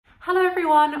Hello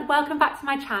everyone, welcome back to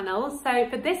my channel. So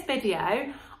for this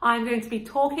video, I'm going to be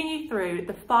talking you through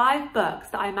the 5 books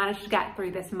that I managed to get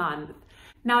through this month.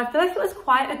 Now I feel like it was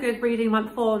quite a good reading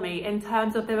month for me in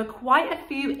terms of there were quite a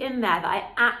few in there that I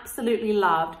absolutely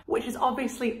loved, which is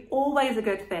obviously always a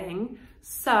good thing.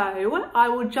 So I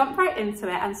will jump right into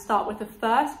it and start with the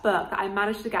first book that I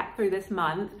managed to get through this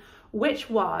month,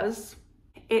 which was...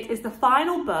 It is the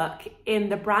final book in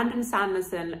the Brandon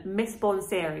Sanderson Mistborn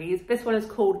series. This one is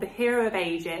called The Hero of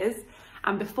Ages.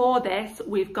 And before this,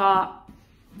 we've got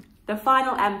The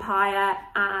Final Empire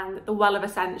and The Well of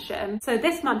Ascension. So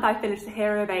this month I finished The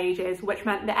Hero of Ages, which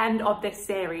meant the end of this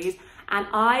series. And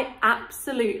I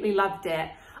absolutely loved it.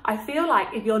 I feel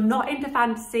like if you're not into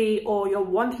fantasy or you're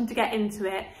wanting to get into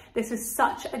it, this is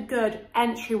such a good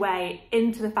entryway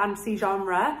into the fantasy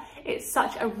genre. It's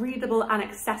such a readable and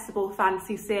accessible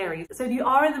fantasy series. So if you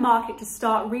are in the market to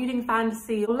start reading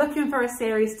fantasy or looking for a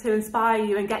series to inspire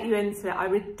you and get you into it, I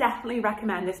would definitely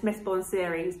recommend this Mistborn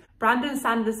series. Brandon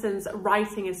Sanderson's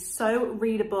writing is so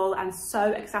readable and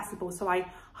so accessible, so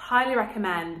I highly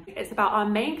recommend. It's about our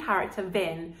main character,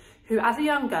 Vin, who as a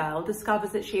young girl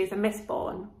discovers that she is a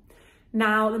Mistborn.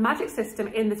 Now, the magic system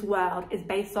in this world is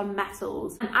based on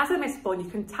metals, and as a Mistborn you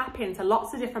can tap into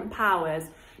lots of different powers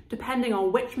depending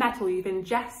on which metal you've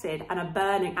ingested and are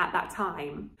burning at that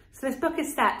time. So this book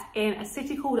is set in a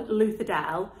city called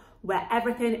Luthadel, where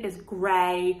everything is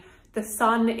grey, the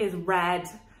sun is red,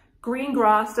 green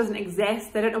grass doesn't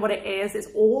exist, they don't know what it is, it's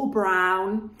all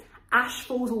brown, ash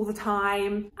falls all the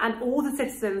time, and all the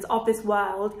citizens of this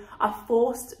world are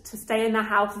forced to stay in their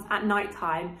houses at night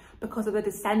time because of the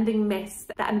descending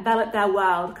mist that envelop their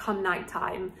world come night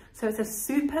time. So it's a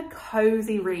super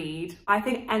cozy read. I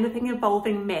think anything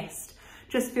involving mist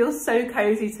just feels so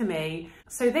cozy to me.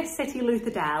 So this city,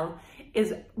 Luthadel,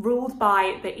 is ruled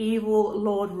by the evil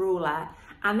Lord Ruler,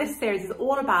 and this series is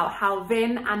all about how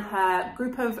Vin and her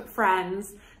group of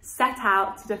friends set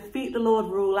out to defeat the Lord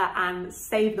Ruler and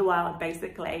save the world,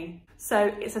 basically.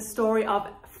 So it's a story of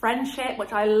friendship,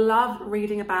 which I loved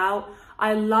reading about.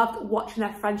 I loved watching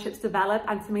their friendships develop,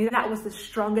 and to me that was the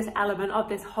strongest element of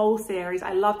this whole series.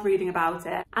 I loved reading about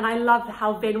it, and I loved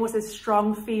how Vin was a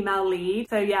strong female lead.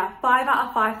 So yeah, 5 out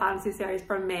of 5 fantasy series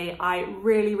from me. I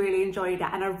really enjoyed it,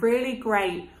 and a really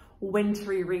great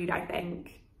wintry read, I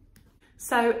think.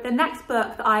 So the next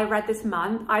book that I read this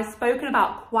month, I've spoken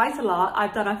about quite a lot.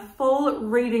 I've done a full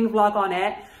reading vlog on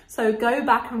it. So go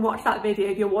back and watch that video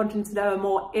if you're wanting to know a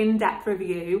more in-depth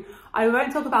review. I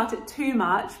won't talk about it too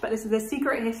much, but this is The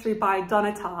Secret History by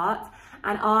Donna Tartt,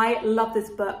 and I love this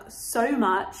book so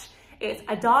much. It's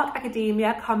a dark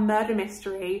academia come murder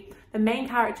mystery. The main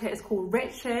character is called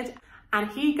Richard, and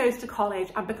he goes to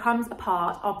college and becomes a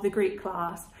part of the Greek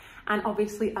class. And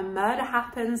obviously a murder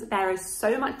happens. There is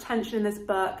so much tension in this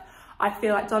book. I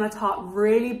feel like Donna Tartt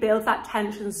really builds that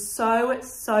tension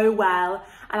so well,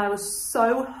 and I was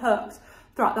so hooked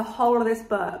throughout the whole of this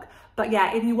book. But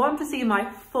yeah, if you want to see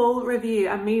my full review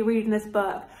and me reading this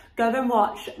book, go and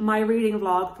watch my reading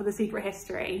vlog for The Secret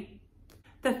History.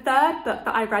 The third book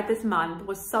that I read this month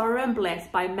was Sorrow and Bliss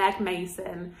by Meg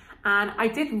Mason, and I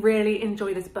did really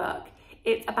enjoy this book.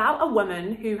 It's about a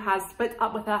woman who has split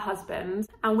up with her husband,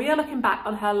 and we are looking back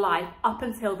on her life up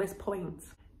until this point.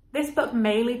 This book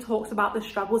mainly talks about the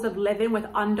struggles of living with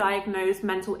undiagnosed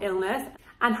mental illness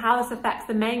and how this affects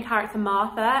the main character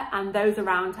Martha and those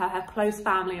around her, her close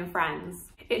family and friends.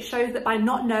 It shows that by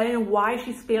not knowing why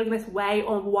she's feeling this way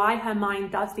or why her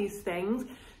mind does these things,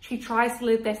 she tries to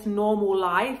live this normal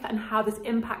life, and how this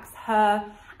impacts her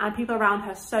and people around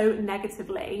her so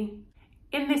negatively.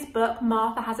 In this book,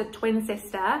 Martha has a twin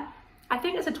sister. I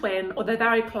think it's a twin, or they're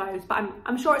very close, but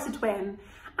I'm sure it's a twin.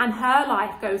 And her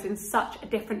life goes in such a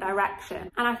different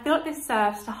direction. And I feel like this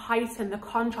serves to heighten the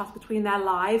contrast between their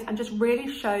lives and just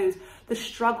really shows the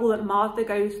struggle that Martha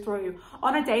goes through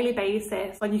on a daily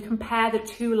basis when you compare the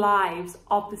 2 lives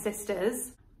of the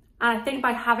sisters. And I think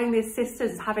by having these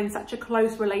sisters having such a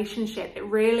close relationship, it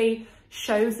really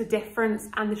shows the difference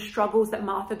and the struggles that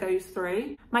Martha goes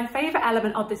through. My favourite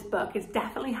element of this book is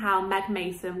definitely how Meg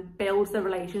Mason builds the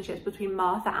relationships between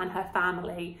Martha and her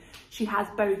family. She has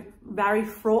both very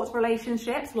fraught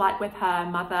relationships, like with her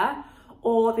mother,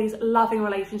 or these loving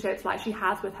relationships like she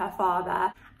has with her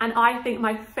father. And I think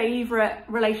my favourite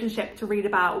relationship to read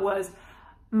about was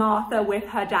Martha with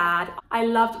her dad. I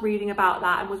loved reading about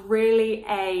that and was really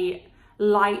a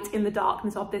light in the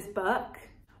darkness of this book.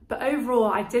 But overall,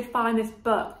 I did find this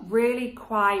book really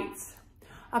quite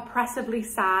oppressively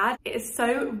sad. It is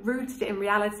so rooted in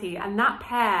reality, and that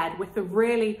paired with the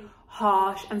really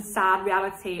harsh and sad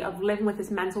reality of living with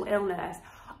this mental illness,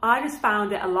 I just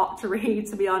found it a lot to read,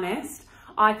 to be honest.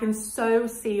 I can so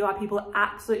see why people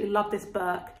absolutely love this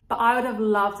book, but I would have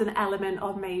loved an element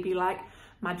of maybe like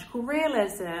magical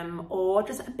realism, or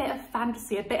just a bit of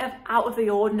fantasy, a bit of out of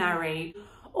the ordinary,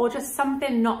 or just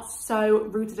something not so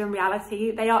rooted in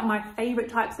reality. They are my favorite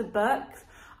types of books.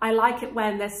 I like it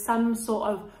when there's some sort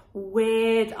of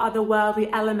weird otherworldly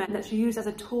element that's used as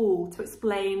a tool to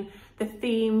explain the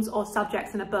themes or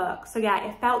subjects in a book. So yeah,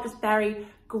 it felt just very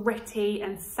gritty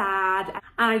and sad,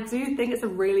 and I do think it's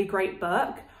a really great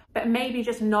book, but maybe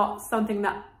just not something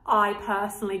that I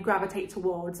personally gravitate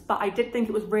towards. But I did think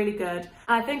it was really good,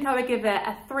 and I think I would give it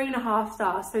a 3.5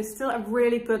 stars. So still a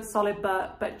really good solid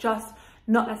book, but just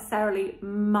not necessarily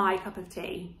my cup of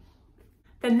tea.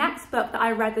 The next book that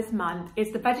I read this month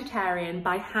is The Vegetarian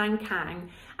by Han Kang,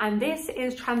 and this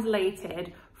is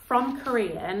translated from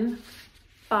Korean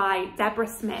by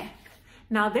Deborah Smith.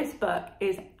 Now this book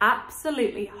is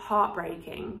absolutely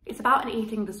heartbreaking. It's about an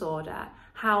eating disorder,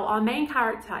 how our main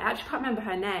character, I actually can't remember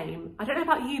her name. I don't know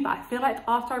about you, but I feel like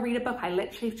after I read a book, I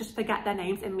literally just forget their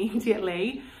names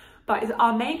immediately. But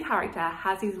our main character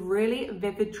has these really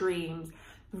vivid dreams,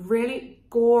 really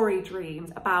gory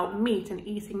dreams about meat and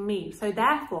eating meat. So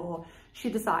therefore, she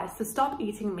decides to stop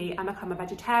eating meat and become a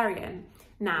vegetarian.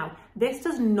 Now, this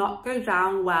does not go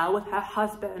down well with her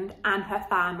husband and her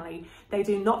family. They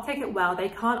do not take it well. They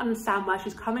can't understand where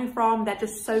she's coming from. They're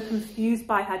just so confused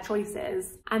by her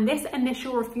choices. And this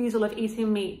initial refusal of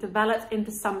eating meat develops into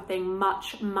something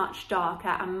much, much darker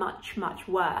and much, much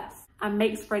worse, and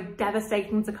makes for a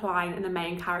devastating decline in the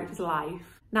main character's life.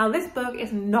 Now, this book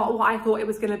is not what I thought it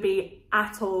was going to be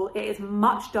at all. It is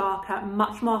much darker,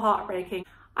 much more heartbreaking.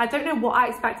 I don't know what I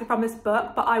expected from this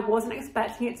book, but I wasn't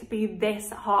expecting it to be this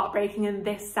heartbreaking and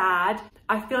this sad.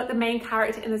 I feel like the main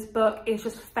character in this book is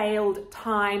just failed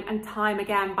time and time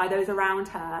again by those around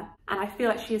her. And I feel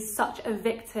like she is such a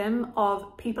victim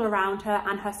of people around her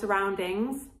and her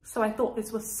surroundings. So I thought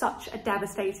this was such a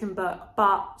devastating book,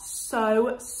 but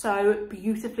so, so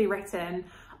beautifully written.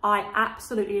 I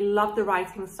absolutely loved the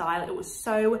writing style. It was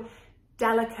so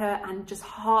delicate and just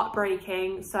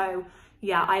heartbreaking. So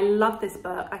yeah, I love this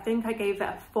book. I think I gave it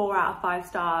a 4 out of 5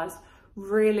 stars.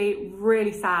 Really,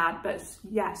 really sad, but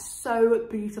yeah, so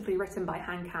beautifully written by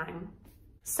Han Kang.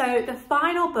 So the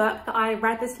final book that I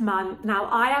read this month, now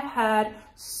I have heard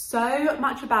so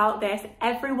much about this,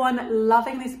 everyone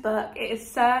loving this book. It is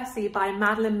Circe by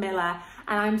Madeline Miller,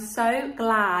 and I'm so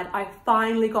glad I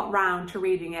finally got round to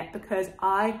reading it because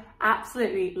I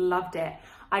absolutely loved it.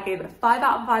 I gave it a 5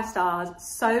 out of 5 stars,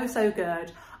 so, so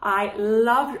good. I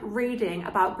loved reading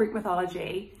about Greek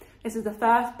mythology. This is the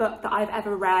first book that I've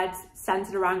ever read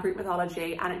centered around Greek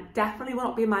mythology, and it definitely will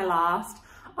not be my last.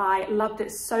 I loved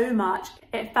it so much.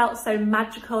 It felt so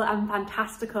magical and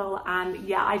fantastical, and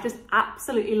yeah, I just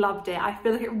absolutely loved it. I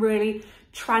feel like it really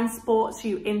transports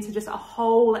you into just a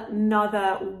whole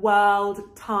nother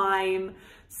world, time,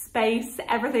 space,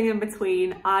 everything in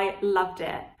between. I loved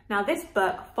it. Now this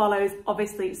book follows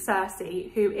obviously Circe,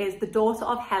 who is the daughter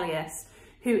of Helios,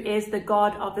 who is the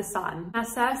god of the sun. Now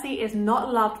Circe is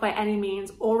not loved by any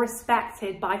means or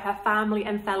respected by her family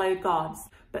and fellow gods,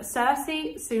 but Circe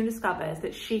soon discovers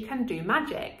that she can do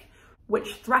magic,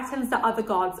 which threatens the other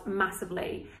gods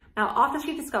massively. Now after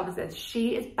she discovers this,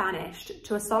 she is banished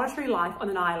to a solitary life on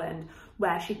an island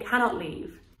where she cannot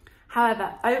leave.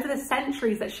 However, over the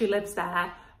centuries that she lives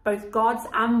there, both gods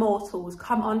and mortals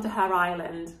come onto her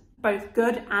island, both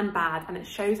good and bad, and it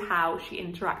shows how she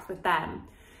interacts with them.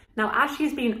 Now, as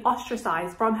she's been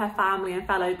ostracized from her family and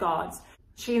fellow gods,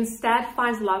 she instead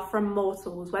finds love from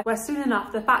mortals, where soon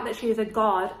enough, the fact that she is a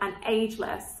god and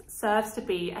ageless serves to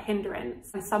be a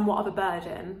hindrance and somewhat of a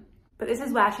burden. But this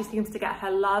is where she seems to get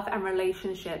her love and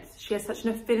relationships. She has such an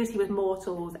affinity with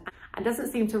mortals and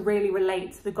doesn't seem to really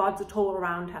relate to the gods at all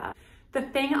around her. The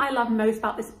thing I love most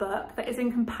about this book, that is in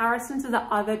comparison to the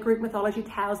other Greek mythology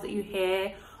tales that you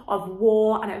hear of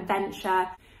war and adventure,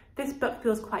 this book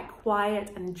feels quite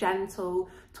quiet and gentle,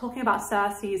 talking about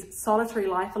Circe's solitary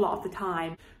life a lot of the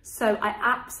time. So I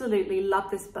absolutely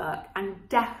love this book, and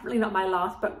definitely not my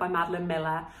last book by Madeline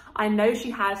Miller. I know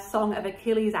she has Song of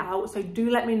Achilles out, so do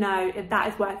let me know if that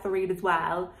is worth a read as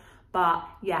well. But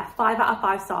yeah, 5 out of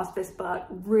 5 stars for this book.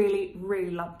 Really,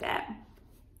 really loved it.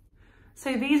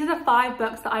 So these are the 5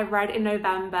 books that I read in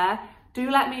November. Do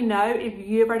let me know if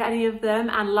you've read any of them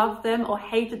and loved them or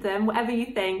hated them, whatever you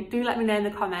think. Do let me know in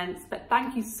the comments. But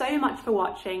thank you so much for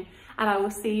watching, and I will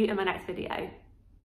see you in my next video.